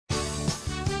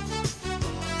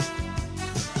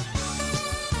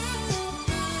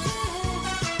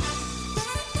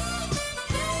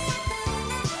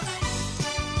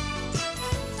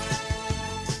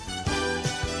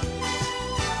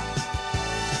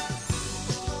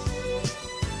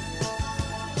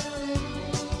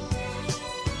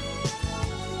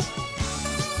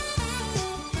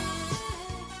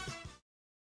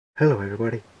Hello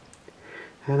everybody,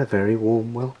 and a very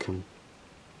warm welcome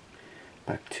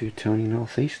back to Tony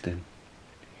Northeastern.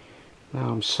 Now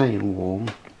I'm saying warm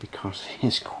because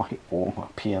it's quite warm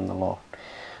up here in the loft.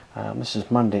 This is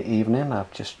Monday evening.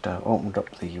 I've just opened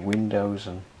up the windows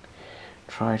and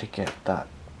tried to get that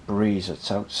breeze that's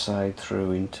outside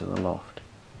through into the loft.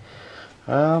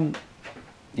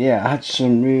 Yeah, I had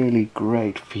some really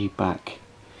great feedback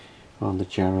on the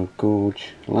Jarrow Gorge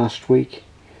last week.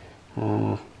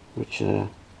 Which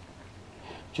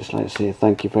just like to say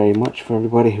thank you very much for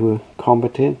everybody who were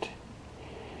competent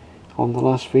on the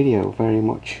last video. Very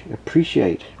much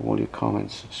appreciate all your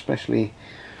comments, especially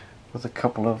with a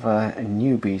couple of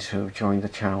newbies who have joined the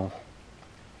channel.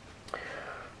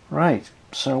 Right,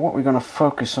 so what we're going to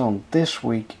focus on this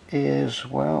week is,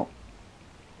 well,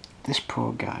 this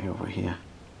poor guy over here.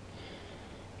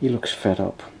 He looks fed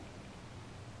up.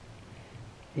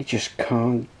 He just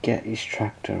can't get his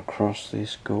tractor across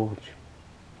this gorge.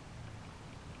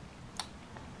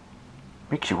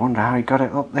 Makes you wonder how he got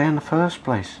it up there in the first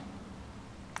place.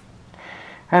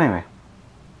 Anyway,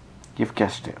 you've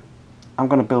guessed it. I'm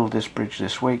going to build this bridge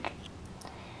this week.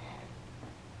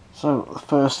 So the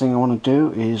first thing I want to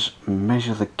do is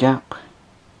measure the gap.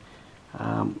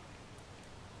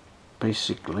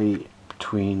 Basically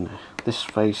between this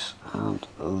face and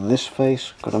this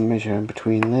face. Got to measure in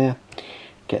between there.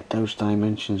 Get those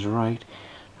dimensions right,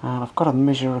 and I've got to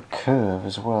measure a curve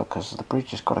as well, because the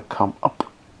bridge has got to come up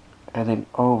and then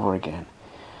over again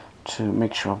to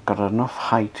make sure I've got enough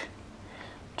height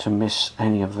to miss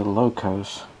any of the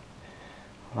locos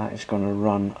that is going to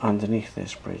run underneath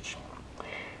this bridge.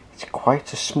 It's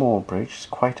quite a small bridge, it's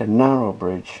quite a narrow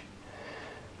bridge,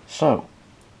 so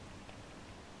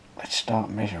let's start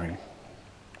measuring.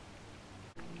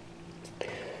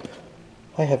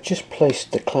 I have just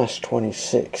placed the class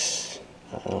 26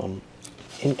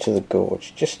 into the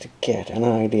gorge just to get an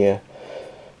idea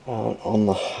on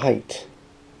the height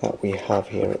that we have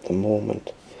here at the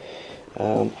moment.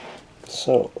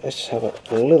 So let's have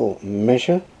a little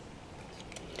measure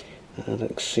and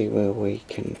let's see where we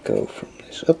can go from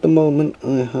this. At the moment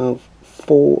I have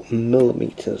 4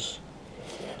 millimeters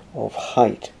of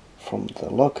height from the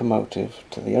locomotive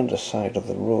to the underside of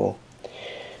the roll,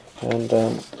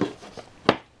 and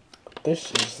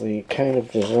this is the kind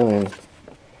of design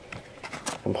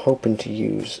I'm hoping to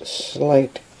use.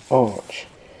 Slight arch,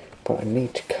 but I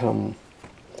need to come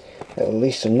at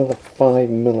least another 5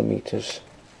 millimeters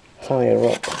higher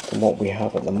up than what we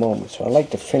have at the moment. So I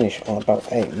like to finish on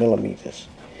about 8 millimeters.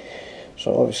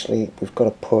 So obviously we've got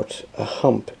to put a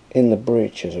hump in the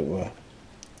bridge, as it were.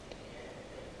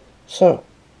 So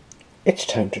it's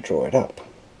time to draw it up.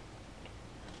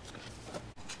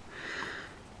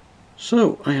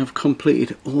 So I have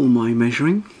completed all my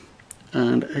measuring,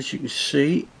 and as you can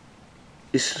see,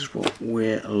 this is what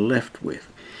we're left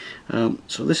with.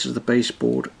 So this is the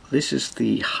baseboard, this is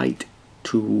the height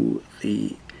to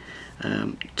the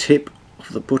tip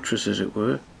of the buttress, as it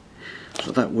were.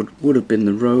 So that would have been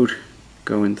the road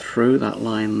going through that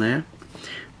line there,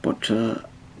 but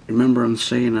remember I'm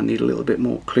saying I need a little bit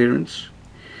more clearance,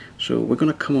 so we're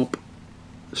going to come up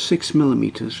 6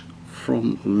 millimeters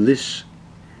from this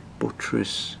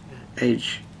buttress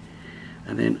edge,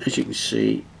 and then as you can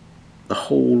see the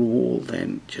whole wall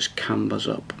then just cambers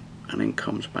up and then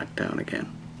comes back down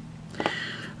again.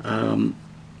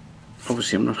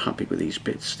 Obviously I'm not happy with these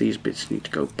bits need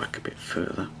to go back a bit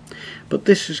further, but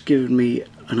this has given me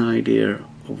an idea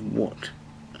of what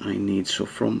I need. So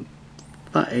from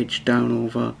that edge down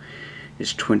over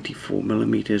is 24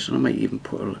 millimeters, and I might even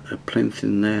put a plinth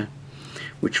in there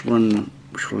which will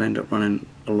end up running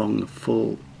along the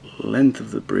full length of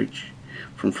the bridge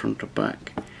from front to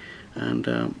back,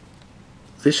 and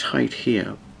this height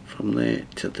here from there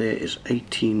to there is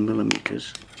 18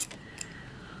 millimeters.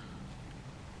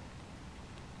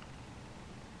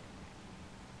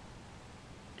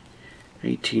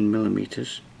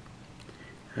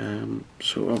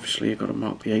 So obviously I've got to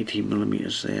mark the 18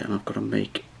 millimeters there, and I've got to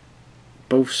make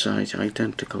both sides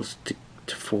identical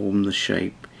to form the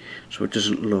shape, so it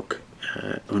doesn't look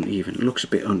uneven. It looks a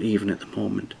bit uneven at the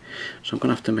moment, so I'm going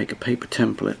to have to make a paper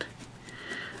template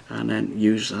and then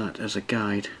use that as a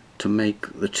guide to make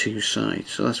the two sides.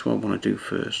 So that's what I want to do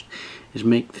first, is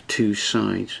make the two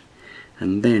sides,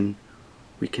 and then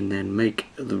we can then make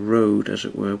the road, as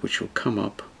it were, which will come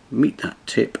up, meet that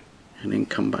tip, and then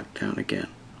come back down again.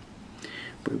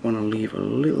 But we want to leave a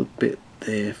little bit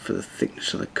there for the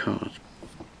thickness of the card,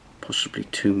 possibly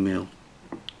 2 mil.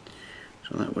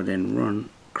 So that would then run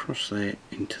across there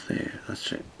into there.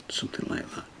 That's it, something like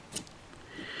that.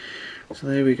 So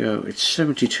there we go. It's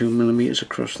 72 millimeters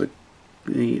across the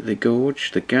the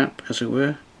gorge, the gap as it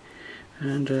were,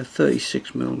 and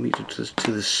 36mm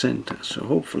to the centre. So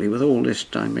hopefully with all this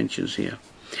dimensions here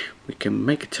we can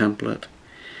make a template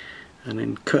and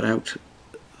then cut out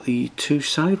the two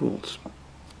side walls.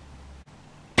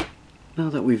 Now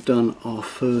that we've done our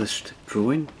first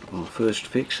drawing, our first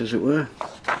fix as it were,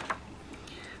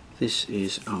 this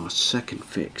is our second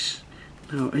fix.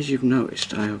 Now as you've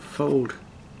noticed, I have folded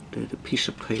the piece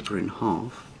of paper in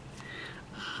half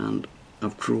and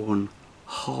I've drawn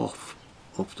half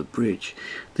of the bridge.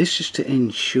 This is to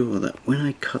ensure that when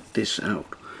I cut this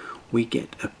out we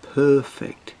get a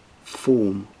perfect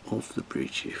form of the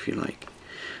bridge, if you like.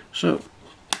 So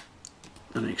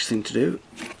the next thing to do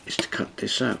is to cut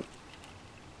this out.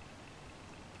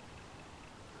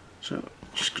 So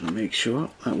just going to make sure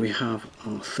that we have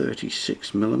our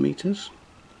 36mm.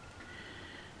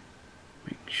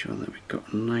 Make sure that we've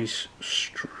got a nice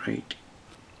straight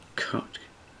cut,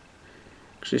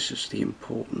 because this is the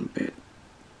important bit.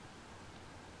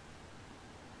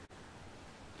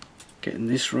 Getting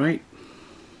this right.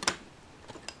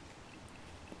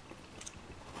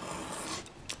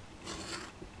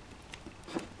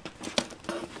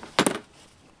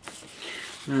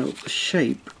 Now the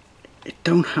shape, it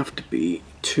don't have to be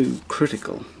too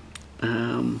critical,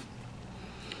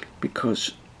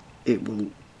 because it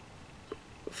will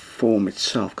form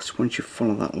itself, because once you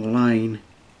follow that line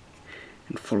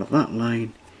and follow that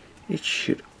line, it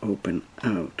should open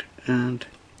out and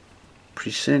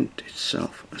present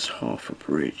itself as half a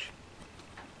bridge.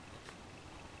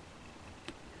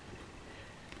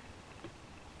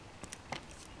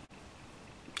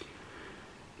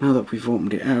 Now that we've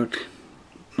opened it out,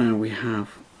 now we have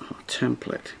our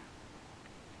template.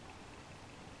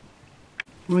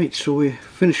 Right, so we're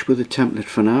finished with the template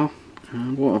for now,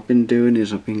 and what I've been doing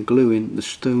is I've been gluing the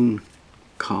stone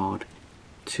card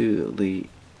to the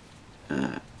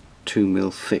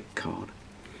 2mm thick card,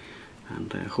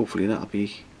 and hopefully that'll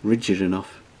be rigid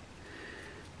enough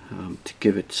to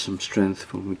give it some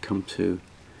strength when we come to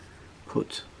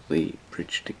put the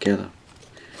bridge together.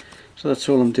 So that's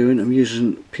all I'm doing. I'm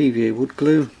using PVA wood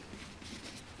glue.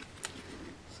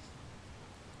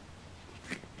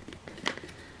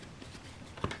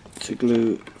 To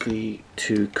glue the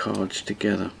two cards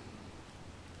together.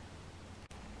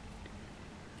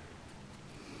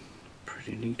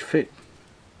 Pretty neat fit.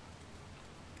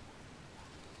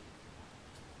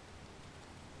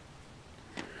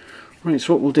 Right,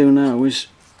 so what we'll do now is,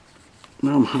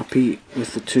 now I'm happy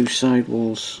with the two side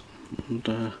walls,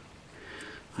 and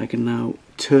I can now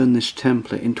turn this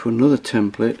template into another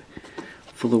template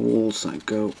for the walls that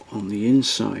go on the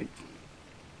inside.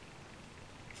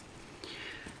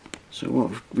 So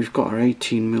what we've got our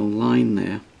 18mm line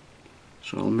there,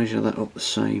 so I'll measure that up the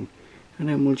same, and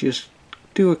then we'll just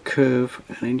do a curve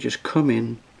and then just come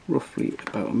in roughly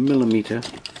about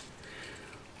 1mm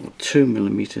or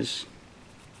 2mm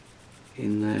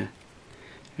in there,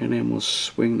 and then we'll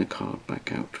swing the card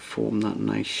back out to form that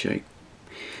nice shape,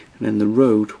 and then the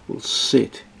road will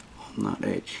sit on that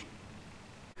edge.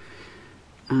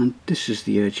 And this is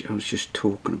the edge I was just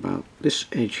talking about. This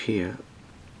edge here,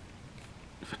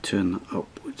 if I turn that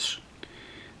upwards,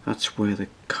 that's where the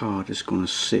card is going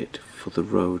to sit for the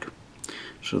road.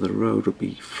 So the road will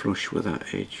be flush with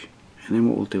that edge, and then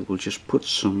what we'll do, we'll just put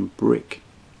some brick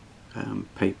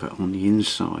paper on the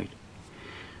inside,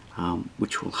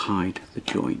 which will hide the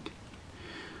joint.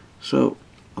 So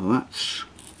that's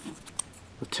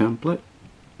the template.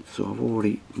 So I've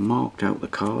already marked out the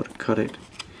card, cut it,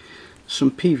 some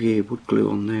PVA wood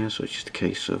glue on there, so it's just a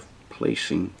case of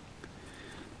placing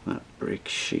that brick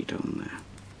sheet on there,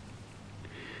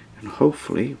 and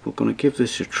hopefully we're going to give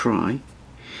this a try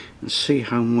and see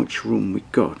how much room we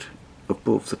got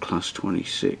above the class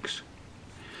 26.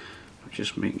 I'm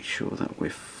just making sure that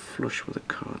we're flush with the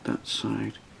card that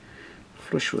side,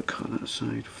 flush with the card that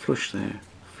side, flush there,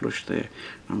 flush there.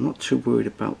 I'm not too worried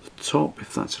about the top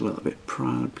if that's a little bit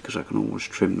proud, because I can always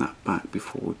trim that back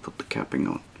before we put the capping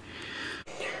on.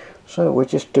 So we're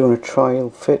just doing a trial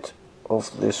fit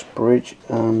of this bridge,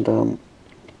 and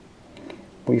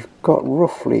we've got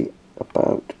roughly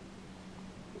about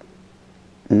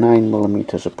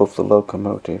 9mm above the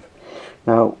locomotive.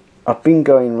 Now I've been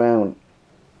going round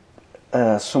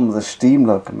some of the steam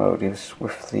locomotives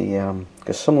with the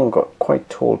because some of them got quite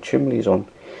tall chimneys on,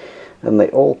 and they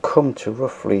all come to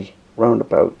roughly round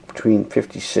about between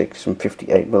 56 and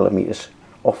 58mm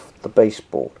off the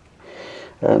baseboard.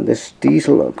 And this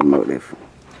diesel locomotive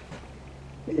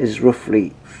is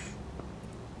roughly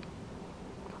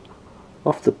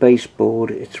off the baseboard,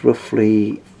 it's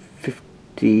roughly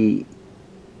 55mm.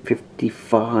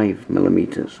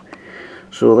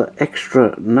 So the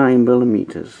extra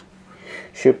 9mm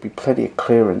should be plenty of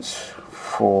clearance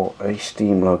for a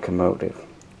steam locomotive.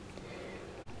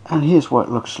 And here's what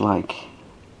it looks like.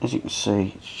 As you can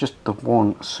see, it's just the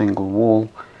one single wall,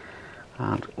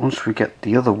 and once we get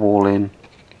the other wall in,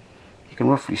 you can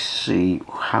roughly see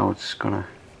how it's going to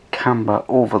camber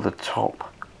over the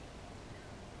top.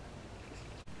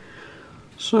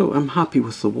 So I'm happy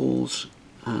with the walls,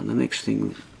 and the next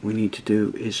thing we need to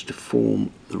do is to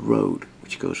form the road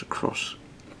which goes across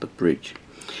the bridge.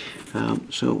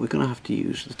 So we're going to have to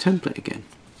use the template again.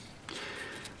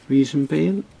 Reason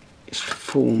being is to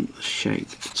form the shape.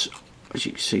 As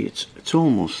you can see, it's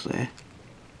almost there,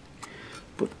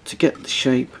 but to get the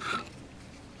shape,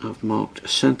 I've marked a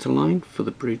centre line for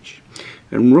the bridge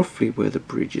and roughly where the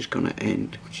bridge is going to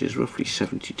end, which is roughly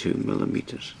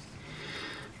 72mm.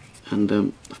 And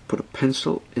I've put a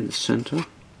pencil in the centre,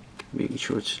 making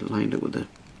sure it's lined up with the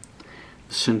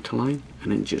centre line,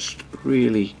 and then just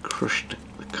really crushed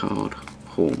the card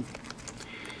home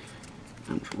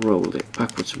and rolled it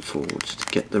backwards and forwards to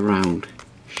get the round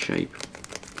shape.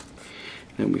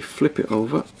 Then we flip it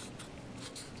over,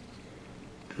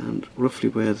 and roughly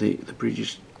where the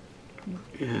bridge's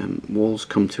walls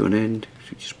come to an end,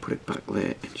 so just put it back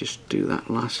there and just do that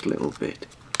last little bit.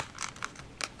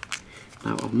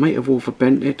 Now I might have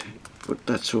overbent it, but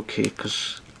that's okay,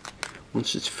 because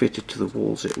once it's fitted to the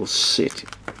walls it will sit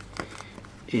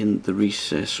in the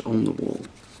recess on the wall.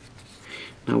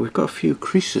 Now we've got a few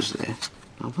creases there.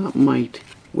 Now that might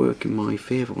work in my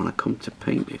favour when I come to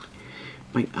paint it.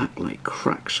 Might act like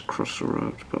cracks across the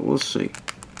road, but we'll see.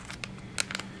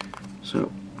 So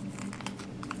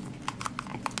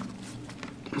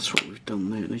that's what we've done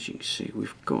there, and as you can see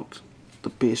we've got the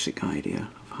basic idea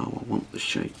of how I want the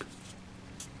shape.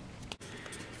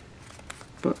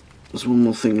 But there's one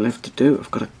more thing left to do.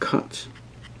 I've got to cut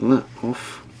that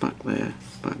off, back there,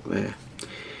 back there.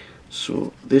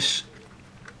 So these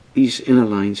inner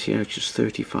lines here, which is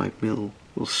 35mm,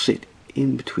 will sit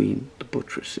in between the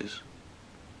buttresses.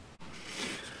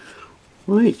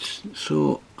 Right,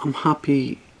 so I'm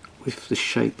happy with the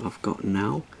shape I've got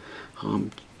now.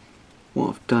 What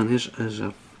I've done is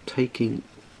I've taken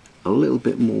a little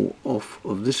bit more off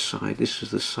of this side. This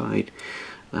is the side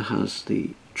that has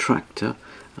the tractor,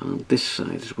 and this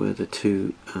side is where the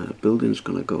two buildings are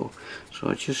going to go. So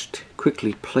I just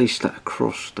quickly placed that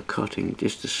across the cutting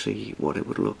just to see what it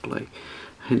would look like.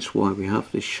 Hence why we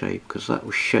have this shape, because that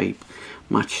shape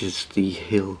matches the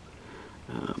hill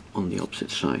on the opposite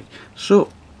side. So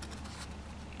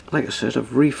like I said,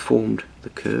 I've reformed the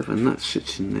curve and that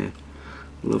sits in there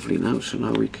lovely now. So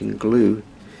now we can glue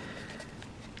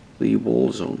the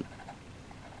walls on.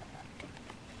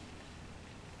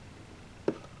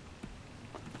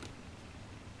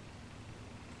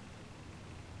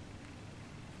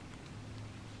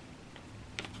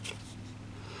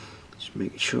 Just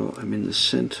making sure I'm in the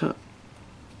centre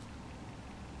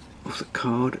of the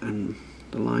card and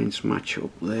the lines match up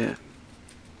there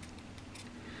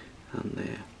and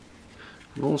there.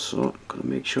 And also I've got to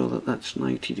make sure that that's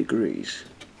 90 degrees.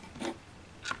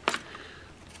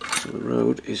 So the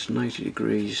road is 90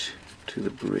 degrees to the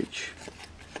bridge.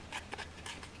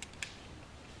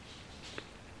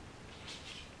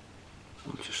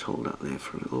 I'll just hold that there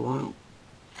for a little while.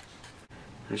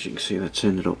 As you can see, that's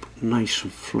ended up nice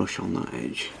and flush on that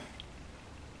edge.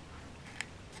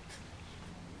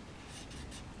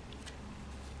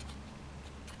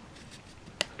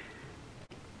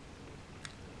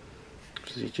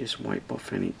 So you just wipe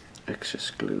off any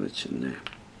excess glue that's in there.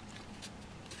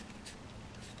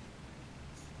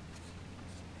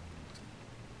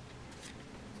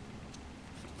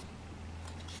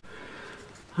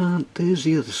 And there's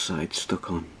the other side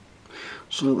stuck on.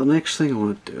 So the next thing I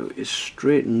want to do is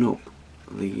straighten up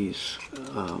these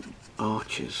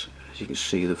arches. As you can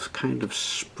see, they've kind of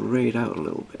sprayed out a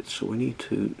little bit, so we need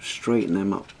to straighten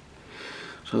them up.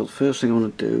 So the first thing I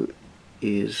want to do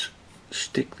is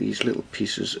stick these little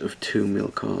pieces of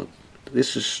 2mm card.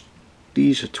 These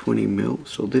are 20mm,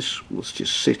 so this will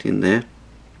just sit in there,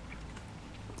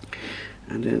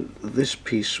 and then this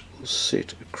piece will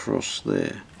sit across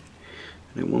there,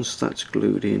 and then once that's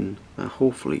glued in, that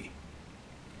hopefully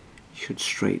should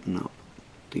straighten up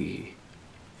the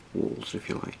walls, if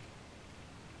you like.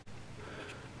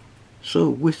 So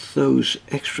with those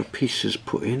extra pieces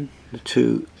put in, the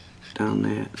two down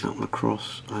there, that one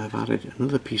across, I have added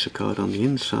another piece of card on the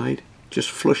inside,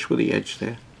 just flush with the edge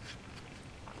there,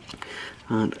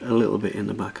 and a little bit in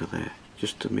the back of there,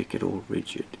 just to make it all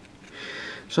rigid.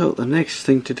 So the next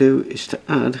thing to do is to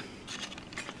add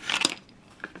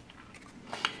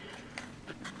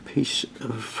piece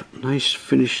of nice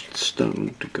finished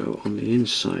stone to go on the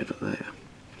inside of there.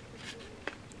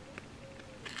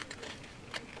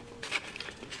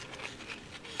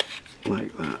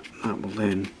 Like that. That will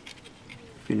then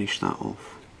finish that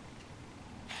off.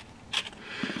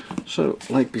 So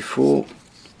like before,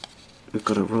 we've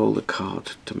got to roll the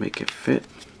card to make it fit.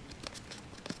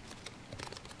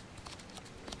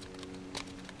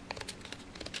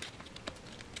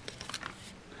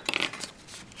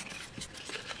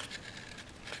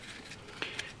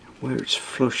 Where it's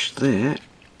flush there,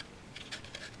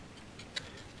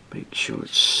 make sure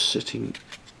it's sitting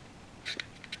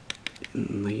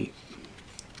in the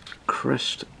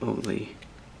crest of the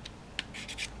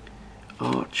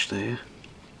arch there.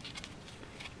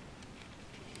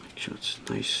 Make sure it's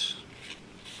nice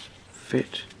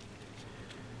fit.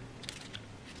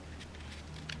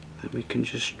 Then we can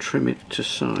just trim it to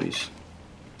size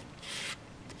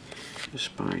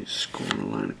just by scoring a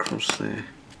line across there.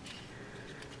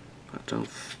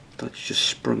 That's just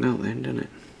sprung out then, didn't it?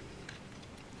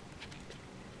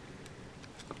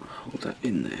 Hold that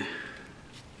in there.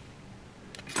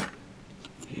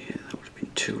 Yeah, that would have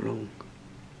been too long.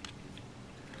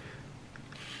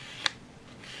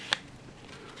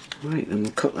 Right, then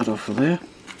we'll cut that off of there.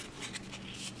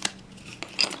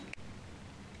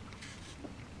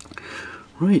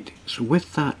 Right, so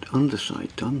with that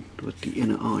underside done, with the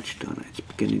inner arch done, it's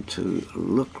beginning to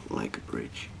look like a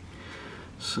bridge.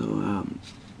 So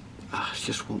it's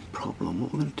just one problem.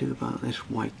 What we're going to do about this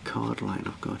white card line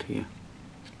I've got here.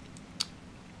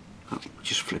 Oh,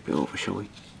 just flip it over, shall we?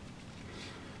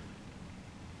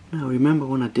 Now remember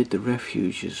when I did the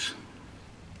refuges,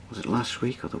 was it last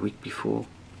week or the week before,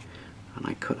 and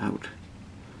I cut out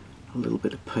a little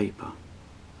bit of paper,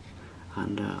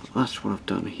 and that's what I've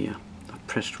done here. I've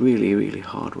pressed really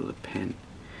hard with a pen,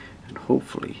 and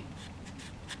hopefully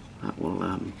that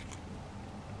will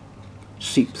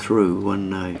seep through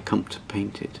when I come to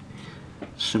paint it,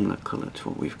 similar colour to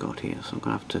what we've got here. So I'm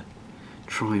going to have to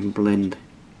try and blend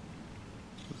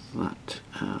that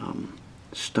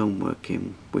stonework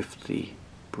in with the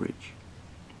bridge.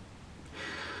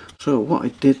 So what I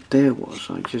did there was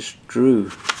I just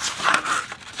drew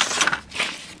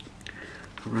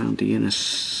around the inner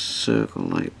circle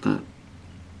like that.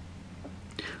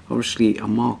 Obviously I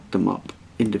marked them up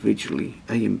individually,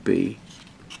 A and B,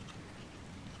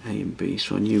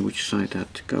 so I knew which side I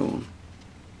had to go on.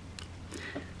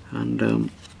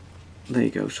 And there you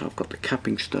go, so I've got the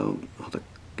capping stone, or the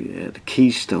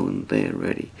keystone there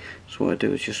ready. So what I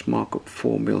do is just mark up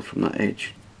 4mm from that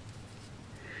edge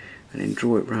and then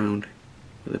draw it round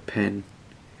with a pen.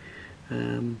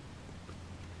 And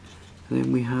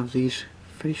then we have these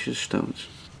fascia stones.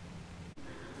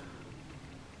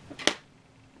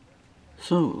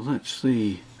 So that's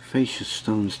the fascia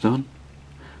stones done.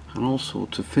 And also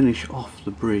to finish off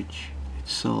the bridge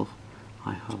itself,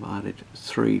 I have added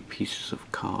 3 pieces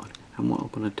of card. And what I'm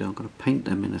going to do, I'm going to paint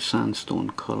them in a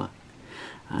sandstone colour,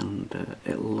 and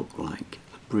it'll look like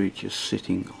the bridge is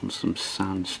sitting on some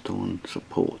sandstone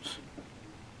supports.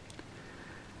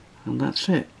 And that's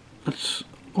it. That's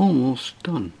almost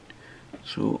done.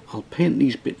 So I'll paint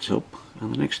these bits up,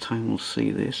 and the next time we'll see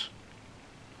this,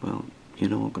 well, you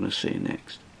know what I'm going to say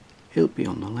next. It'll be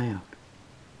on the layout.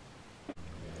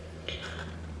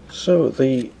 So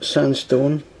the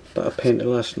sandstone that I painted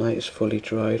last night is fully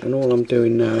dried, and all I'm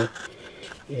doing now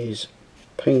is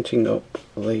painting up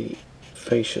the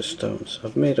fascia stones.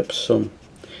 I've made up some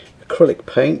acrylic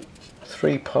paint,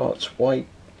 3 parts white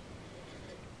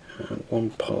and 1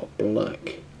 part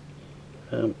black.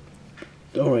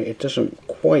 Alright, it doesn't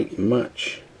quite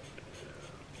match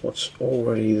what's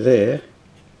already there,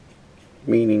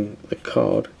 meaning the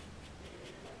card,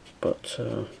 but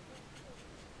I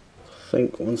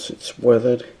think once it's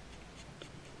weathered,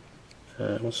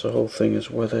 once the whole thing is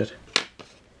weathered,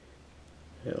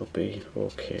 it'll be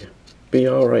okay. Be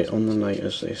alright on the night,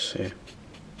 as they say.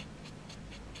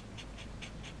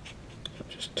 I'm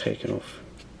just taking off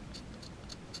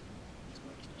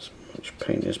as much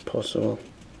paint as possible.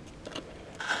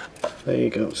 There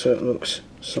you go, so it looks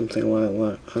something like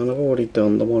that, and I've already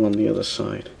done the one on the other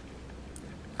side.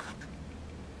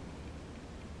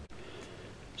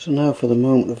 So now for the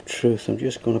moment of truth, I'm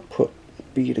just going to put a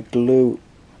bead of glue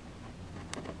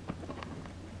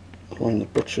along the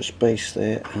buttress base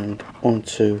there and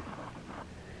onto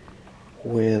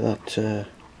where that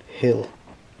hill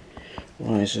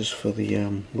rises for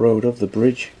the road of the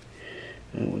bridge,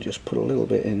 and we'll just put a little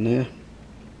bit in there.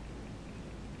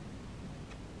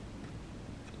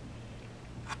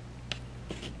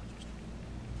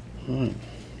 Right.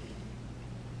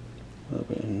 A little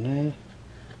bit in there.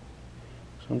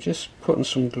 So I'm just putting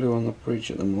some glue on the bridge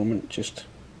at the moment, just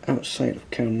outside of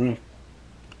camera.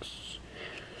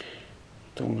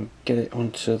 Don't want to get it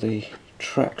onto the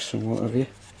tracks and what have you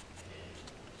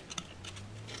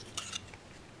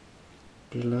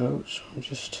below, so I'm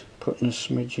just putting a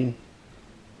smidgen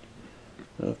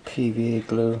of PVA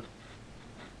glue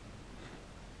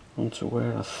onto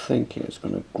where I think it's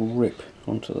going to grip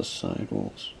onto the side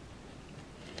walls.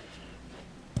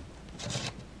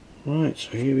 Right, so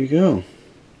here we go.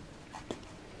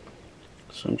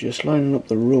 So I'm just lining up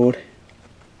the road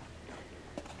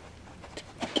to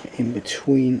get in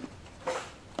between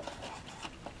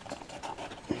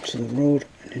onto the road,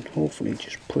 and then hopefully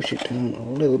just push it down a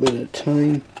little bit at a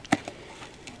time.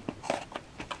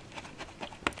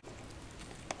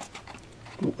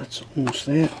 Oh, that's almost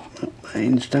there. Oh, that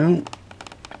ends down.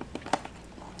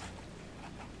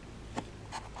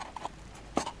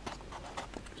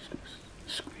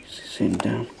 Squeeze this end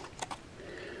down.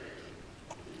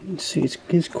 You can see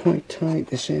it's quite tight.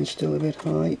 This end's still a bit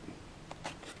high.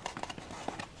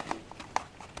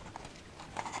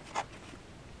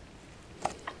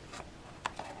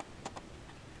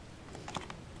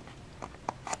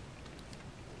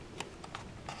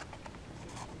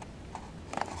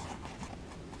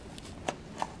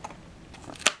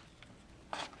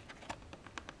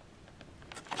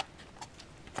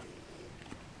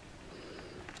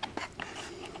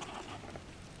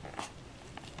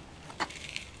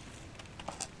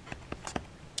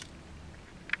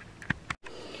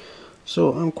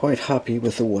 So I'm quite happy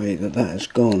with the way that has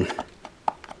gone.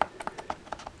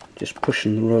 Just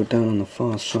pushing the road down on the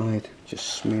far side, just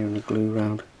smearing the glue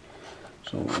around.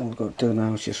 So all I've got to do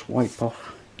now is just wipe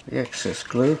off the excess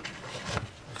glue.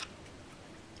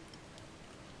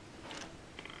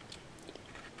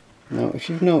 Now if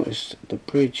you've noticed, the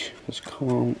bridge has come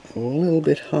on a little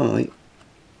bit high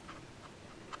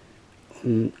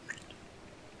on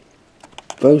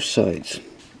both sides.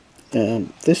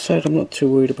 This side I'm not too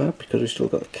worried about because we've still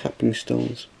got the capping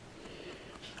stones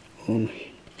on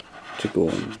to go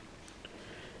on.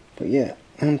 But yeah,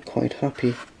 I'm quite happy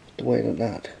with the way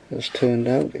that has turned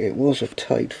out. It was a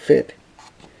tight fit.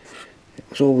 It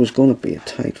was always going to be a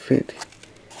tight fit.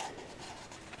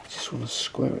 Just want to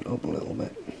square it up a little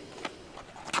bit.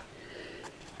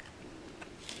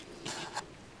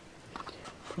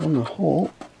 But on the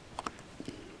whole,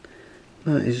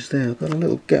 that is there. I've got a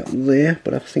little gap there,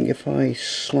 but I think if I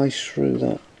slice through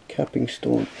that capping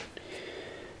stone,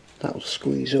 that'll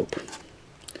squeeze up.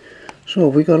 So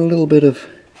we got a little bit of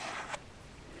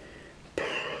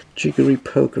jiggery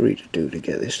pokery to do to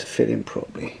get this to fit in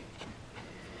properly.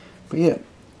 But yeah,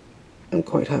 I'm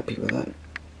quite happy with that.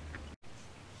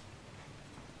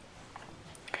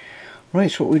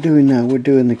 Right, so what we're doing now, we're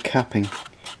doing the capping.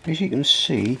 As you can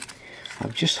see,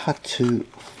 I've just had to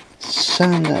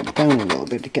sand that down a little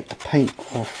bit to get the paint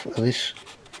off of this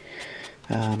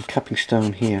capping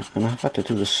stone here, and I've had to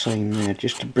do the same there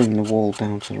just to bring the wall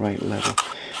down to the right level.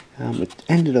 It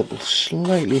ended up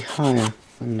slightly higher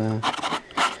than I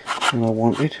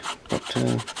wanted, but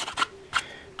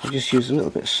I just used a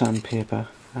little bit of sandpaper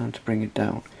to bring it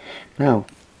down. Now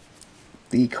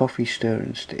the coffee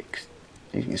stirring sticks,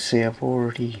 you can see I've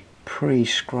already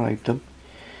pre-scribed them.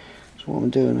 So what I'm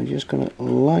doing, I'm just going to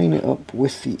line it up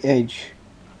with the edge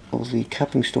of the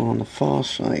capping stone on the far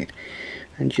side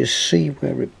and just see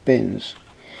where it bends,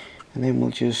 and then we'll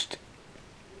just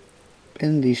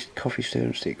bend these coffee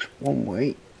stirring sticks one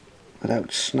way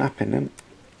without snapping them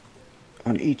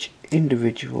on each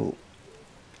individual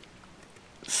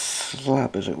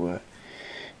slab, as it were,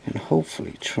 and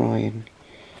hopefully try and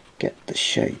get the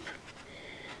shape.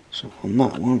 So on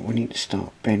that one we need to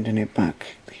start bending it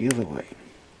back the other way.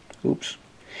 Oops.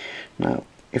 Now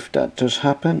if that does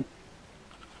happen,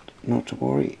 not to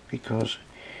worry, because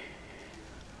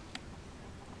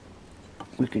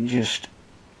we can just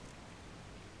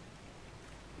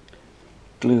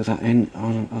glue that in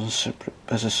on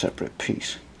as a separate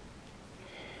piece.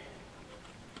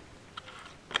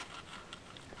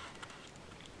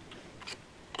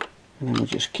 And then we'll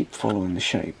just keep following the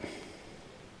shape.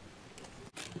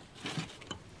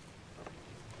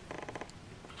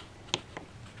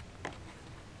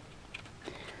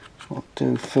 What I'll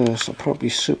do first, I'll probably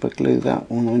super glue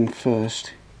that one in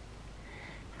first,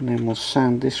 and then we'll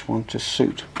sand this one to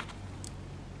suit.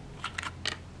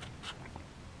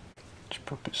 Just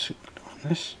pop it super on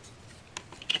this.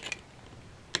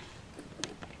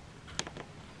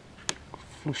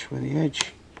 Flush with the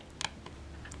edge.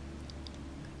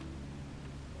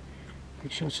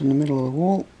 Make sure it's in the middle of the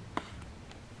wall,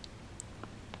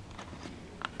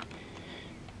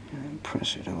 and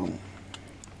press it on.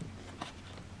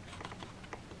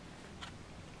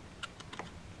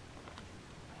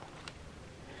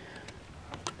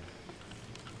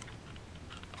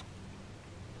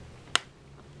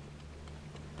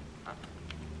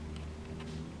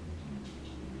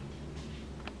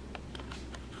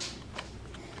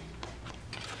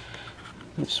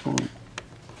 this one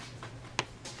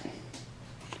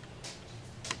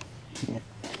here.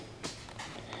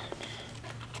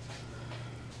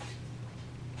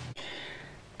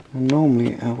 And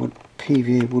normally I would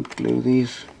PVA wood glue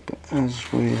these, but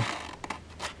as we're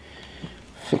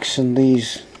fixing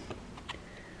these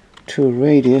to a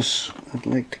radius, I'd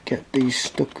like to get these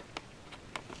stuck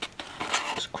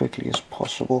as quickly as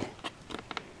possible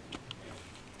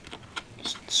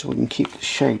so we can keep the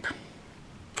shape.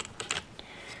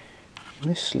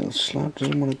 This little slab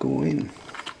doesn't want to go in.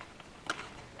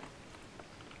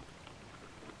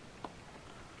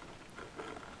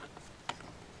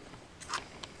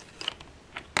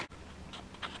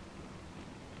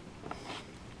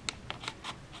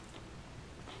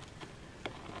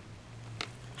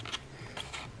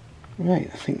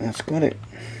 Right, I think that's got it.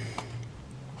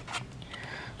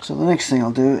 So the next thing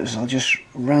I'll do is I'll just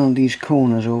round these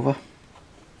corners over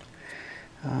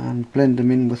and blend them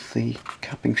in with the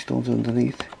capping stones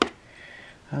underneath,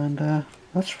 and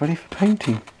that's ready for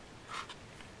painting.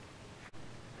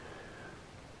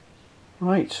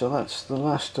 Right, so that's the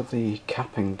last of the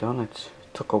capping done. It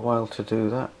took a while to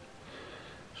do that.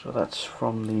 So that's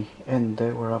from the end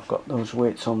there where I've got those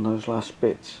weights on those last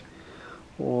bits,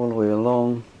 all the way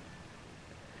along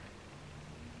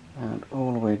and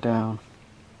all the way down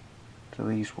to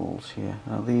these walls here.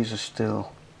 Now these are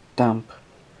still damp,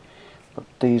 but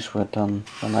these were done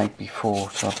the night before,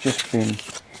 so I've just been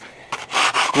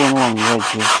going along the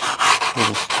edges with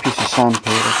a piece of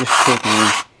sandpaper, just taking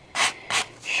the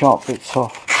sharp bits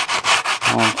off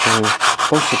and to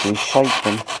basically shape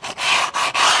them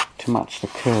to match the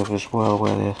curve as well,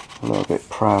 where they're a little bit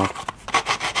proud.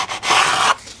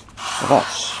 So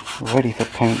that's ready for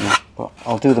painting, but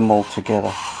I'll do them all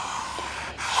together.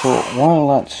 So while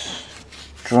that's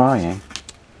drying,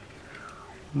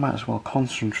 might as well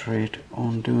concentrate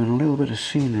on doing a little bit of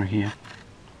scenery here.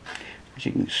 As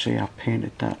you can see, I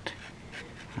painted that,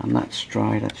 and that's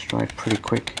dried pretty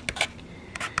quick.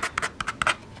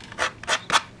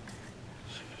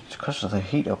 It's because of the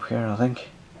heat up here, I think.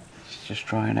 It's just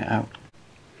drying it out.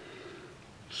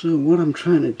 So what I'm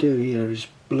trying to do here is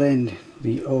blend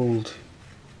the old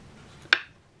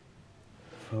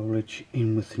foliage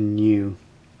in with the new.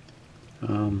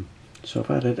 So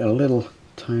I've added a little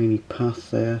tiny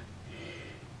path there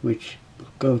which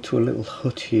will go to a little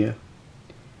hut here.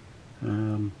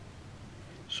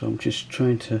 So I'm just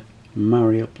trying to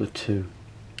marry up the two.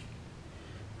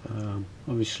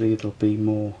 Obviously there'll be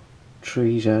more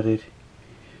trees added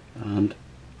and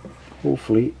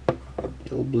hopefully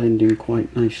it'll blend in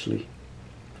quite nicely.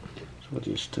 So I'll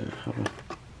just have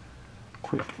a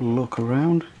quick look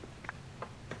around.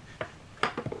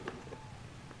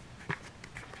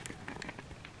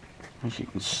 As you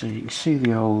can see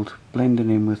the old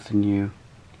blending in with the new,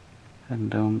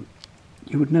 and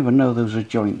you would never know there was a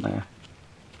joint there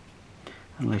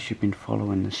unless you've been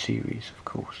following the series, of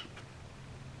course.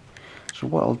 So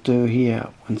what I'll do here,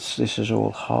 once this is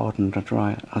all hardened and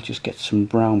dry, I'll just get some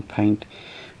brown paint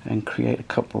and create a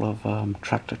couple of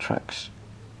tractor tracks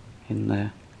in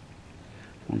there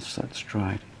once that's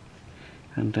dried.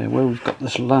 And where we've got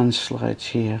this landslides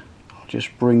here, I'll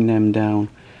just bring them down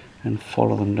and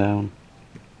follow them down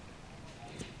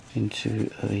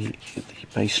into the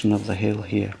basin of the hill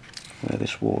here where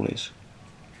this wall is.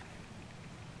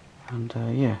 And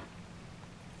yeah,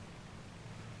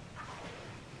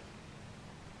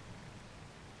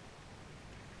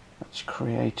 that's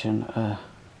creating a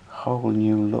whole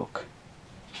new look,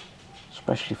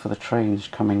 especially for the trains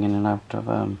coming in and out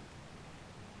of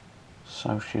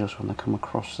South Shields when they come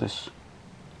across this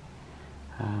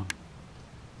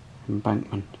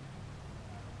embankment.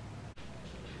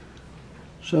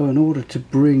 So in order to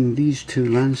bring these two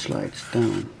landslides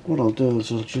down, what I'll do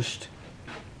is I'll just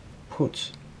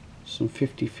put some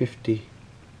 50-50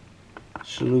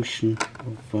 solution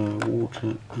of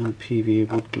water and PVA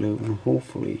wood glue, and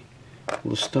hopefully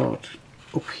we'll start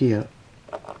up here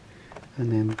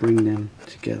and then bring them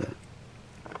together.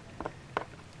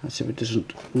 That's if it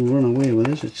doesn't run away with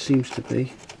us. It seems to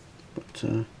be,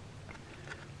 but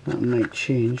that might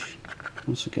change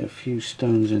once I get a few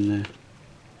stones in there.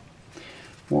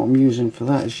 What I'm using for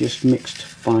that is just mixed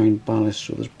fine ballast,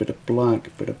 so there's a bit of black,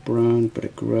 a bit of brown, a bit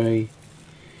of grey,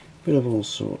 a bit of all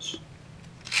sorts.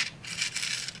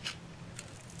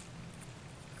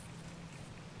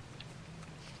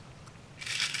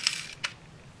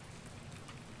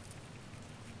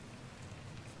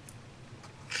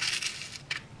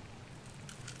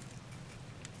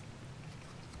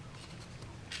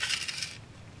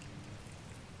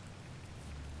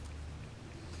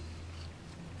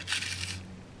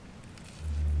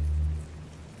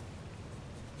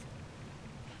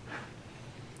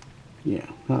 yeah,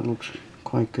 that looks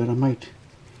quite good. I might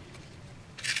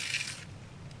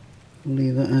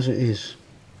leave that as it is,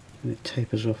 and it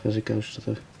tapers off as it goes to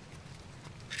the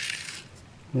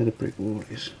where the brick wall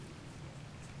is.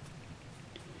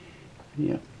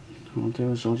 Yeah, what I'll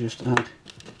do is I'll just add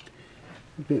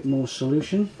a bit more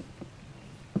solution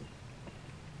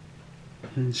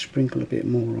and sprinkle a bit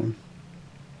more on.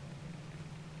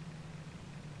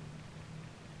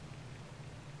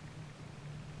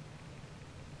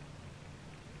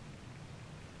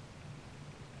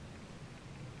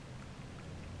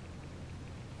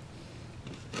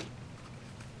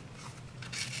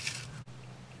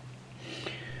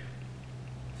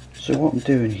 So what I'm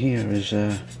doing here is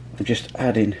I'm just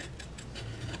adding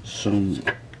some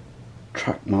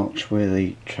track marks where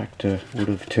the tractor would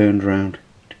have turned round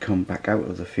to come back out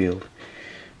of the field,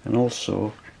 and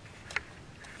also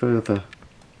further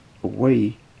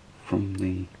away from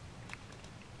the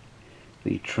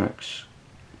tracks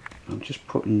I'm just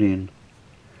putting in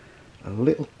a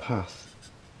little path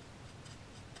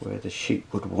where the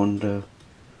sheep would wander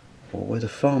or where the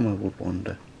farmer would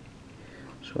wander.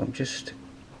 So I'm just,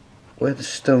 where the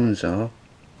stones are,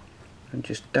 I'm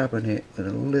just dabbing it with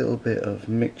a little bit of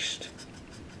mixed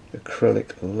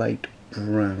acrylic light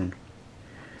brown.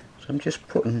 So I'm just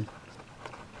putting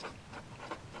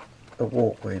a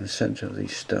walkway in the centre of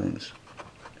these stones,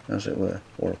 as it were,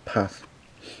 or a path.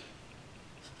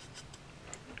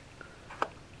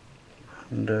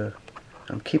 And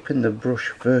I'm keeping the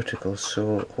brush vertical,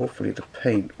 so hopefully the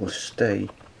paint will stay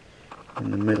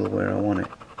in the middle where I want it.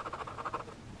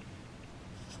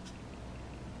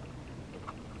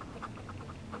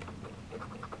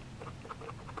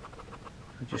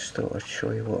 I just thought I'd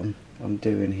show you what I'm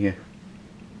doing here.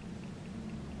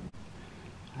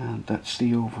 And that's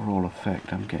the overall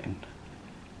effect I'm getting.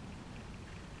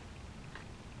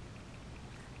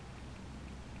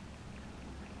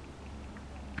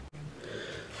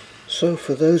 So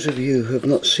for those of you who have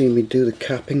not seen me do the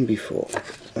capping before,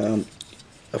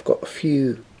 I've got a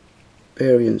few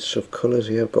variants of colours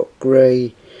here. I've got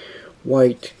grey,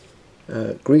 white,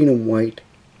 green and white,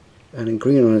 and then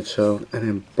green on its own, and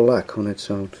then black on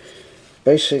its own.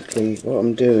 Basically what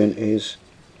I'm doing is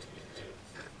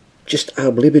just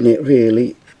ad-libbing it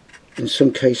really. In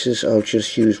some cases I'll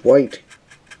just use white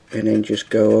and then just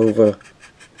go over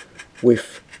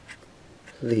with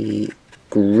the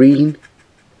green,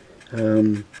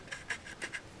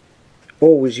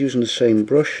 always using the same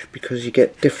brush, because you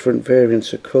get different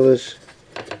variants of colours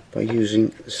by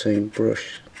using the same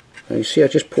brush. Now you see I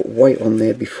just put white on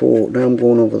there before, now I'm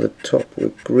going over the top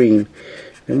with green,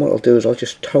 and what I'll do is I'll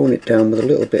just tone it down with a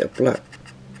little bit of black.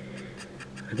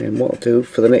 And then what I'll do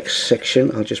for the next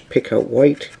section, I'll just pick out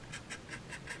white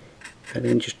and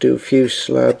then just do a few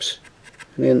slabs,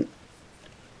 and then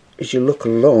as you look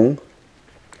along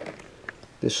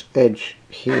this edge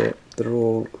here, they're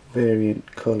all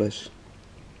variant colours,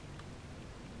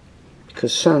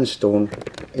 because sandstone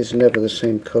is never the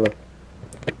same colour.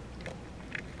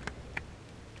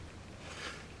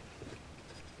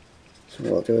 So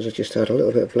what I'll do is I'll just add a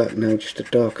little bit of black now just to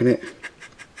darken it,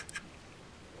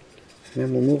 and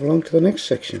then we'll move along to the next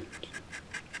section.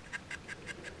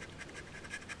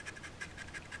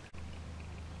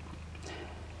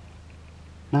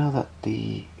 Now that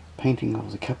the painting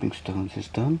of the capping stones is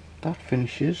done, that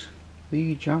finishes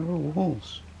the Jarrow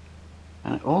walls,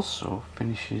 and it also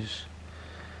finishes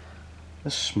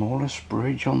the smallest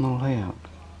bridge on the layout.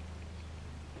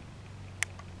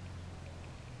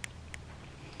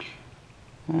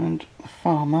 And the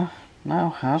farmer now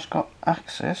has got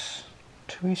access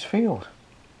to his field.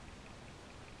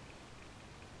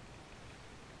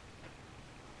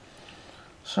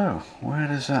 So where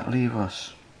does that leave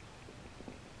us?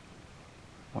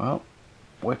 Well,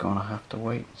 we're gonna have to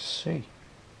wait and see.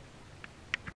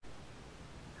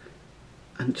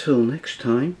 Until next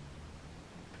time,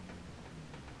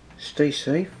 stay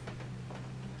safe,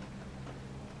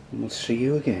 and we'll see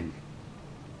you again.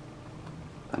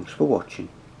 Thanks for watching.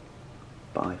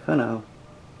 Bye for now.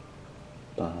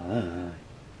 Bye.